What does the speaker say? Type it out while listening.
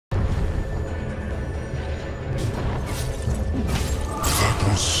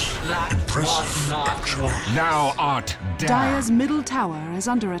Impressive, actually. Thou art damned. Dire's middle tower is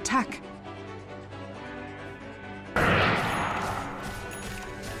under attack.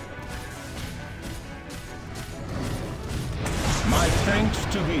 My thanks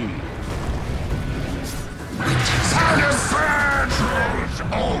to thee. Trolls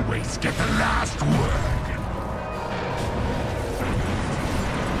always get the last word.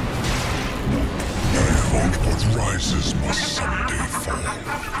 I thought what rises must someday fall.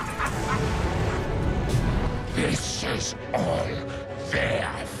 This is all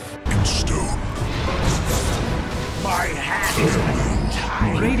theirs. In stone. My hands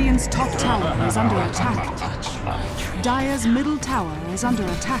are Radiant's top tower is under attack. Dire's middle tower is under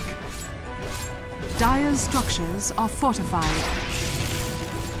attack. Dire's structures are fortified.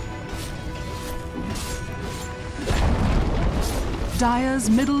 Dire's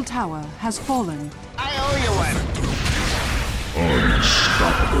middle tower has fallen. I owe you one.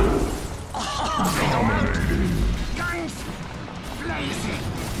 unstoppable. Dominating. Guns blazing.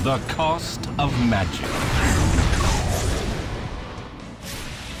 The cost of magic.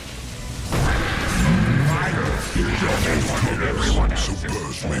 Everyone so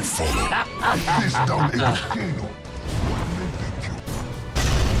birds may follow. This down a volcano.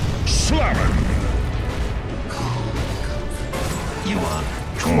 Slamming. You are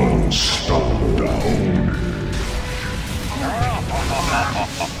Unstoppable.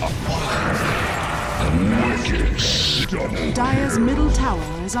 Wicked stubble. Dire's middle tower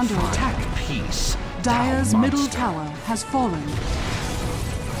is under attack. Peace. Dire's thou middle monster. tower has fallen.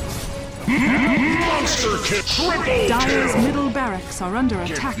 Monster kill. Triple Dire's kill. middle barracks are under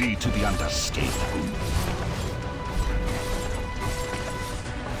Get attack. thee to the underscape.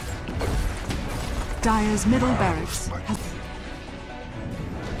 Dire's middle barracks has...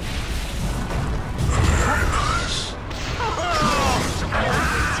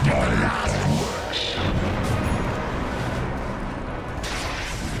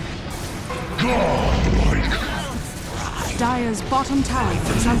 Godlike. Dire's bottom tower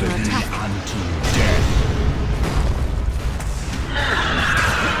is under attack. Unto death.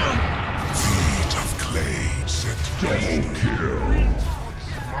 Feet of clay set double kill.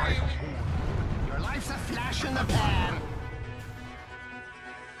 Your life's a flash in the pan.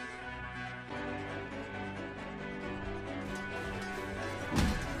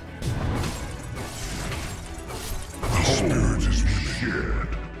 The spirit is willing,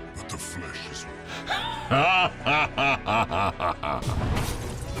 but the flesh is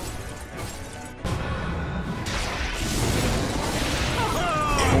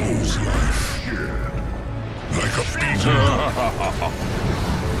whose life like a beaten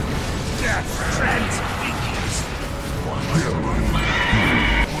Death transfigures.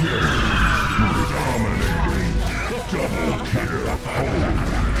 dominating. Double kill.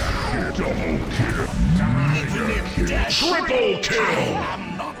 Double kill. Triple kill.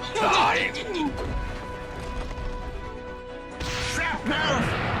 I'm not dying. Shrapnel.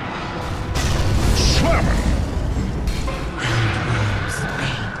 Slamming.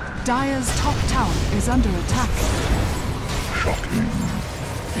 Dire's top tower is under attack. Shocking.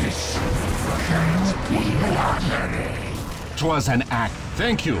 This can't be happening. 'Twas an act.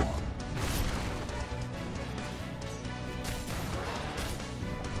 Thank you.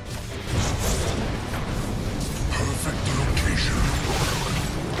 Perfect location.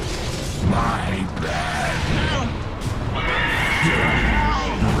 My bad.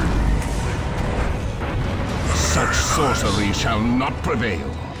 Such sorcery shall not prevail.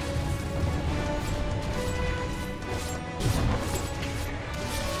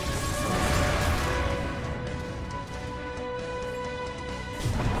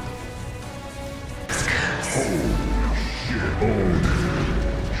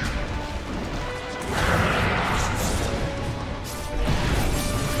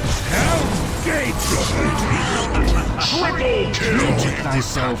 Triple kill. Get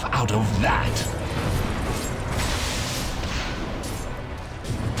thyself out of that.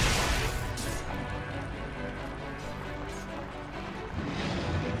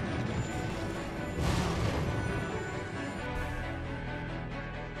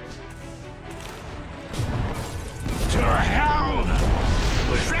 To hell.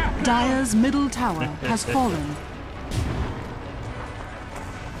 Shrapnel. Dire's middle tower has fallen.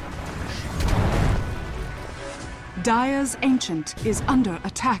 Dire's ancient is under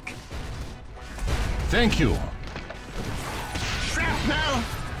attack. Thank you. Shrapnel.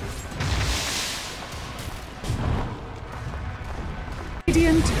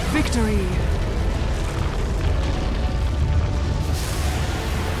 Radiant victory.